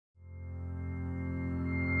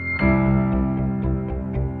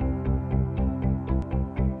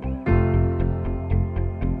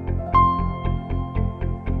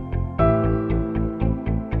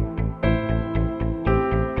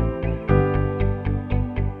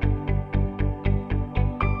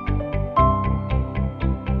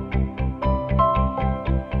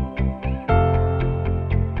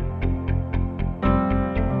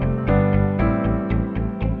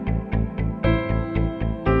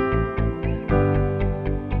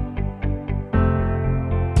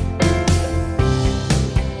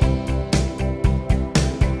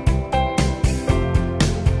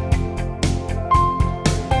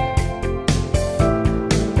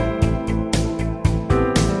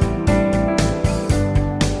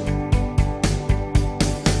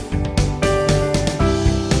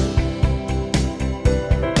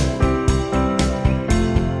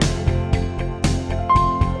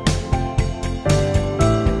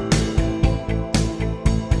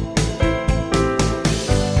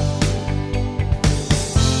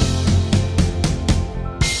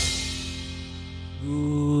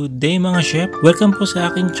Good day mga chef! Welcome po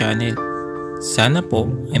sa aking channel. Sana po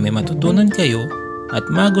ay may matutunan kayo at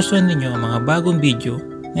magustuhan ninyo ang mga bagong video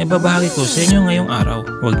na ibabahagi ko sa inyo ngayong araw.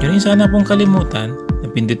 Huwag nyo rin sana pong kalimutan na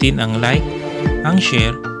pindutin ang like, ang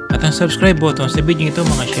share at ang subscribe button sa video ito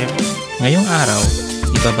mga chef. Ngayong araw,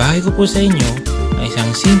 ibabahagi ko po sa inyo ang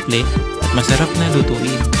isang simple at masarap na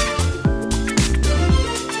lutuin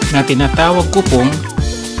na tinatawag ko pong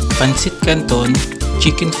Pancit Canton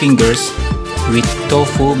Chicken Fingers with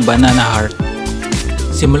Tofu Banana Heart.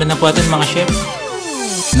 Simulan na po natin mga chef.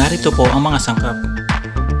 Narito po ang mga sangkap.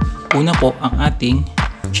 Una po ang ating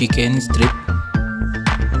chicken strip.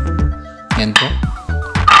 Yan po.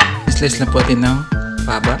 Slice lang po natin ng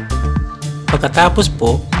paba. Pagkatapos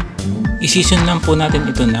po, i-season lang po natin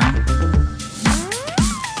ito ng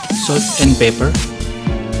salt and pepper,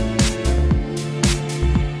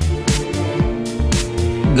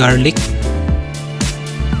 garlic,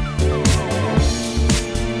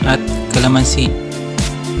 at kalamansi.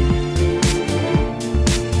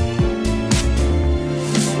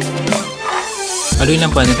 Haluin lang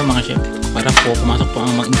po nito mga chef para po pumasok po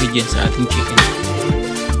ang mga ingredients sa ating chicken.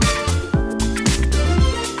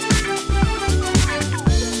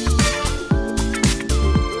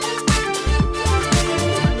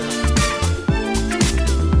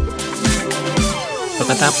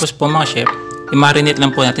 Pagkatapos po mga chef, i-marinate lang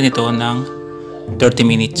po natin ito ng 30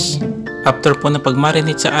 minutes. After po na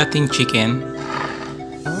pag-marinate sa ating chicken,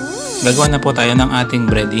 gagawa na po tayo ng ating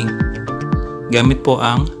breading. Gamit po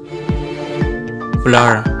ang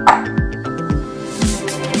flour,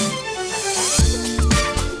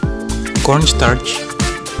 cornstarch,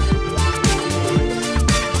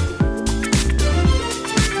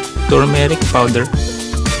 turmeric powder,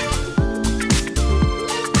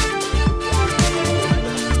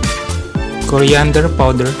 coriander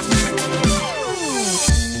powder,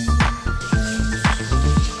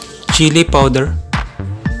 chili powder,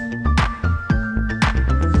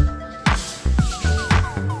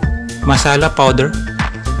 masala powder,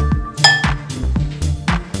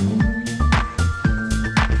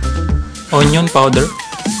 onion powder,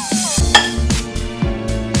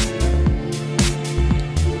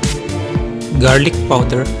 garlic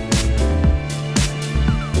powder,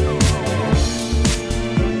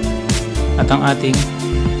 at ang ating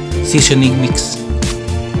seasoning mix.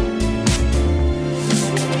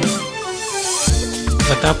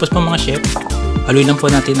 Tapos po mga chef, haluin lang po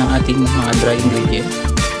natin ang ating mga dry ingredient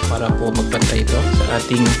para po magpantay ito sa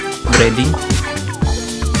ating breading.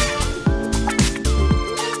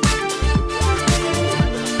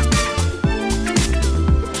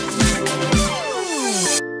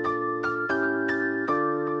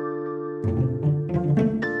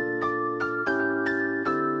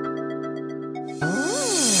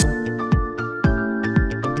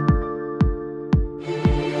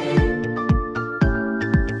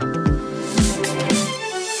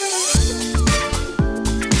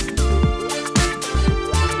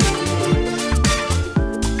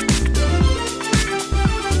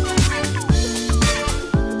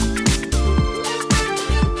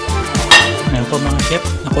 Po mga chef,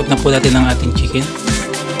 nakot na po natin ang ating chicken.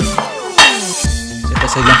 Set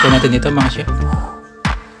aside lang po natin ito mga chef.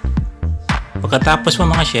 Pagkatapos po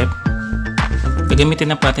mga chef, gagamitin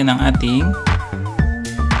na po natin ang ating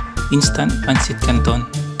instant pancit canton.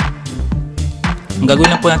 Ang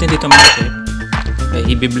gagawin lang po natin dito mga chef ay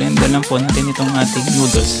i-blender lang po natin itong ating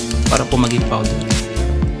noodles para po maging powder.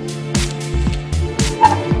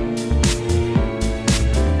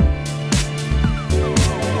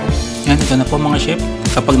 Yan, ito na po mga chef.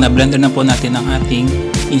 Kapag na-blender na po natin ang ating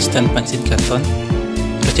instant pancit canton,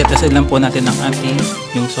 set aside lang po natin ang ating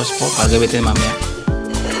yung sauce po para gamitin mamaya.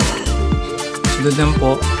 Sunod lang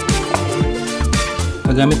po,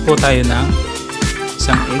 magamit po tayo ng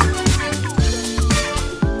isang egg,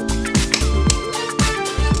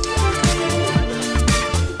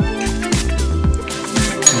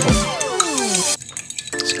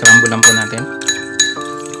 scramble lang po natin.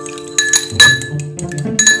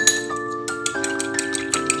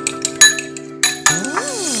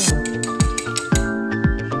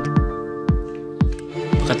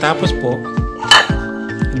 Pagkatapos po,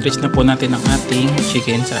 i-dredge na po natin ang ating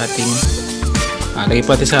chicken sa ating lagay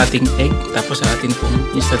po natin sa ating egg, tapos sa ating pong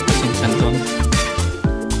instant pancit canton.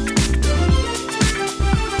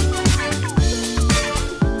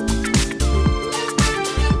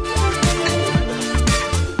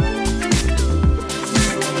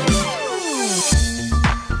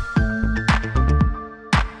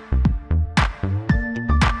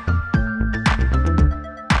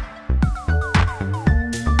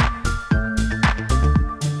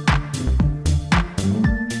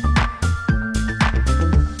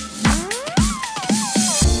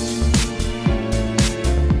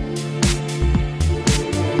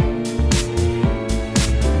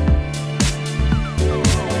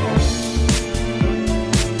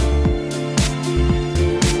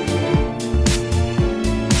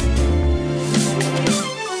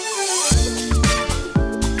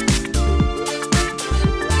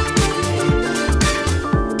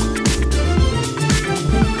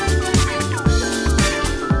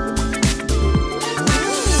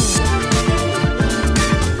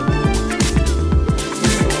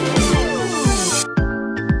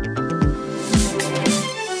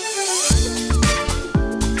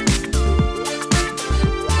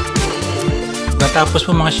 Pagkatapos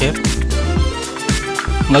po mga chef,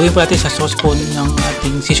 gawin po natin sa sauce po ng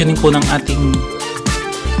ating seasoning po ng ating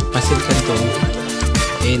Pancit Canton.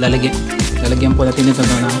 Lalagyan po natin ito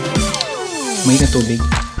ng may na tubig.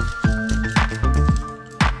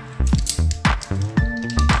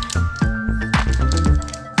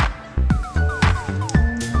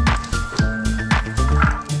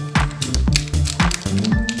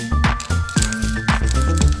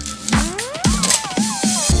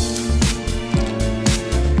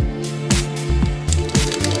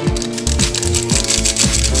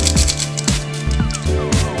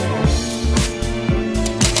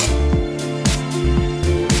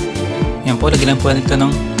 Yan po, lagyan po natin ito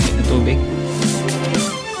ng tubig.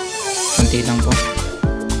 Kunti lang po.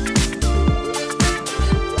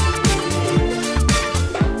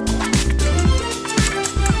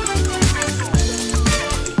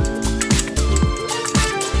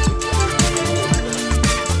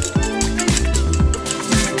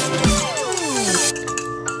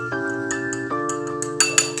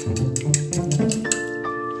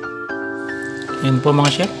 Yan po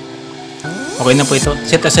mga chef. Okay na po ito.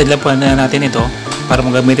 Set aside lang po na natin ito para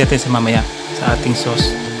magamit natin sa mamaya sa ating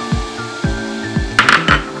sauce.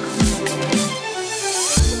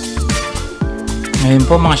 Ngayon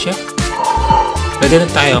po mga chef, ready na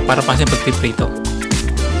tayo para pasin pagpiprito.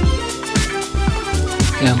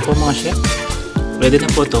 Ngayon po mga chef, ready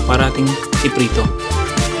na po ito para ating iprito.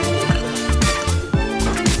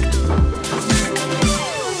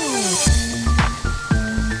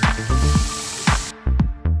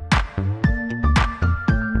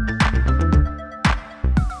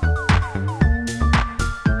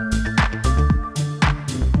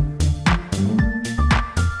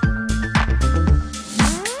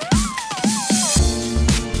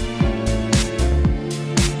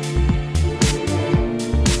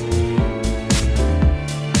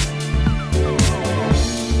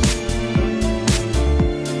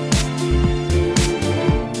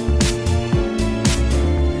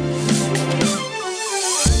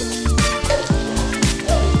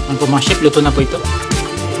 Po mga chef, luto na po ito.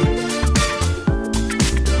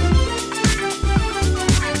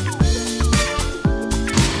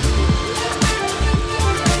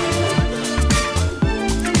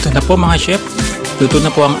 Ito na po mga chef, luto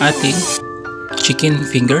na po ang ating chicken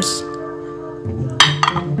fingers.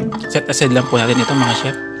 Set aside lang po natin ito mga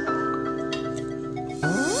chef.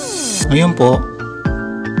 Ngayon po,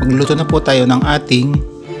 magluto na po tayo ng ating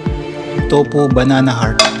tofu banana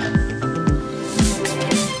heart.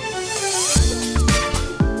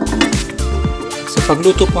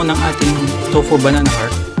 Pagluto po ng ating tofu banana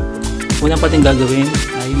heart, unang pating gagawin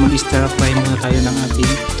ay mag-stir fry muna tayo ng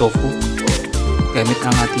ating tofu gamit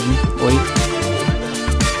ang ating oil.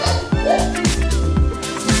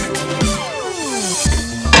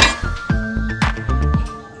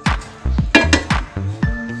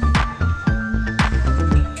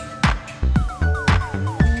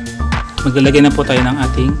 Maglalagay na po tayo ng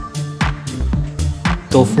ating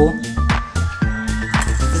tofu.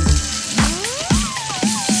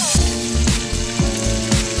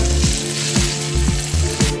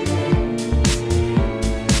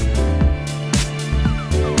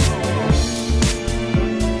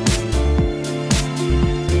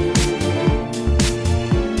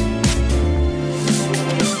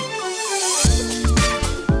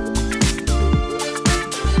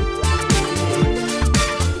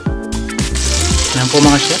 Yan po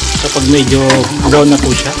mga chef, kapag medyo brown na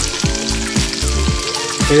po siya,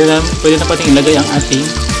 pwede na pating ilagay ang ating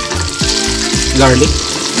garlic.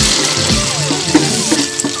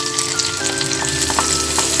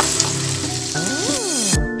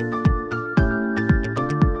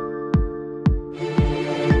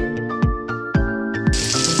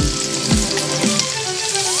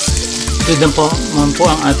 Pwede po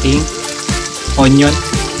ang ating onion.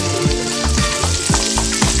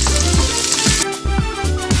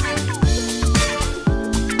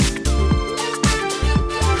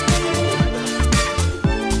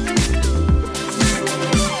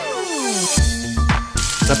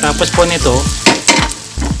 Tapos po nito,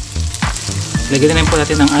 lagyan na rin po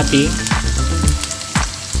natin ang ating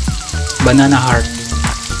banana heart.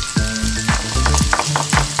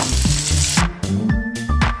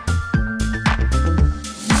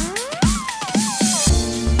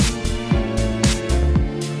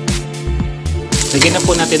 Lagyan na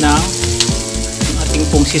po natin ang ating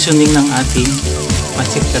pong seasoning ng ating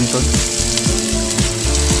Pancit Canton.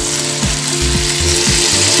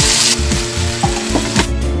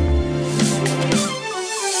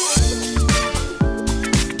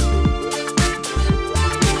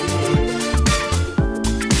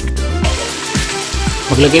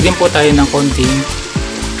 Maglagay din po tayo ng konting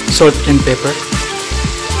salt and pepper.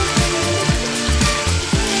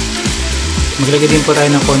 Maglagay din po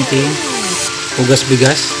tayo ng konting hugas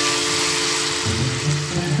bigas.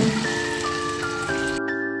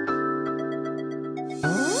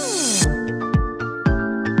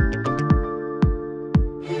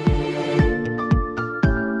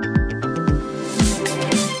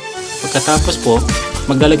 Pagkatapos po,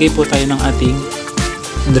 maglalagay po tayo ng ating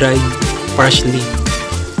dried parsley.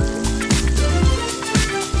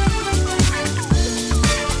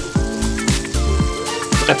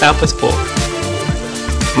 Pagkatapos po,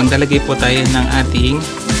 maglalagay po tayo ng ating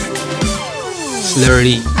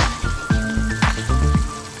slurry.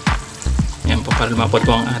 Yan po, para lumapot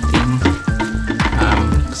po ang ating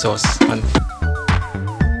sauce.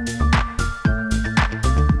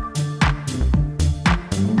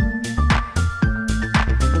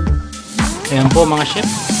 Ayan po mga chef,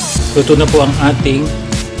 luto na po ang ating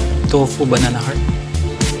tofu banana heart.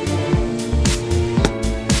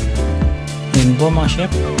 Ayan po mga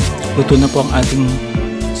chef, luto na po ang ating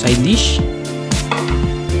side dish.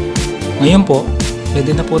 Ngayon po,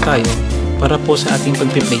 ready na po tayo para po sa ating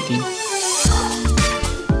pagpiplating.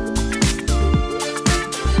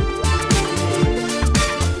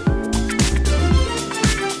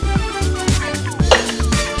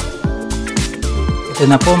 Ito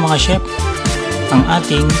na po mga chef, ang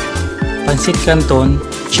ating Pancit Canton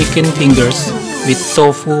chicken fingers with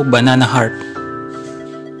tofu banana heart.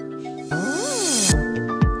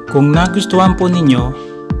 Kung nagustuhan po ninyo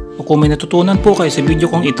o kung may natutunan po kayo sa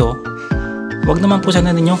video kong ito, huwag naman po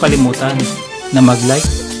sana ninyong kalimutan na mag-like,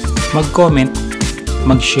 mag-comment,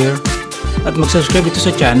 mag-share at mag-subscribe dito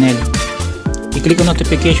sa channel. I-click ang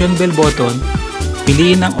notification bell button,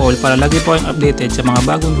 piliin ang all para lagi po kayong updated sa mga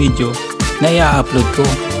bagong video na i-upload ko.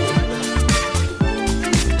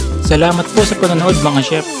 Salamat po sa panonood mga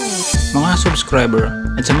chef, mga subscriber,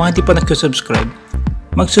 at sa mga hindi pa nag-subscribe,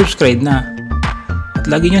 mag-subscribe na. At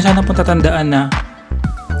lagi nyo sana pong tatandaan na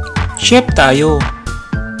chef tayo.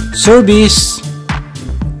 Service!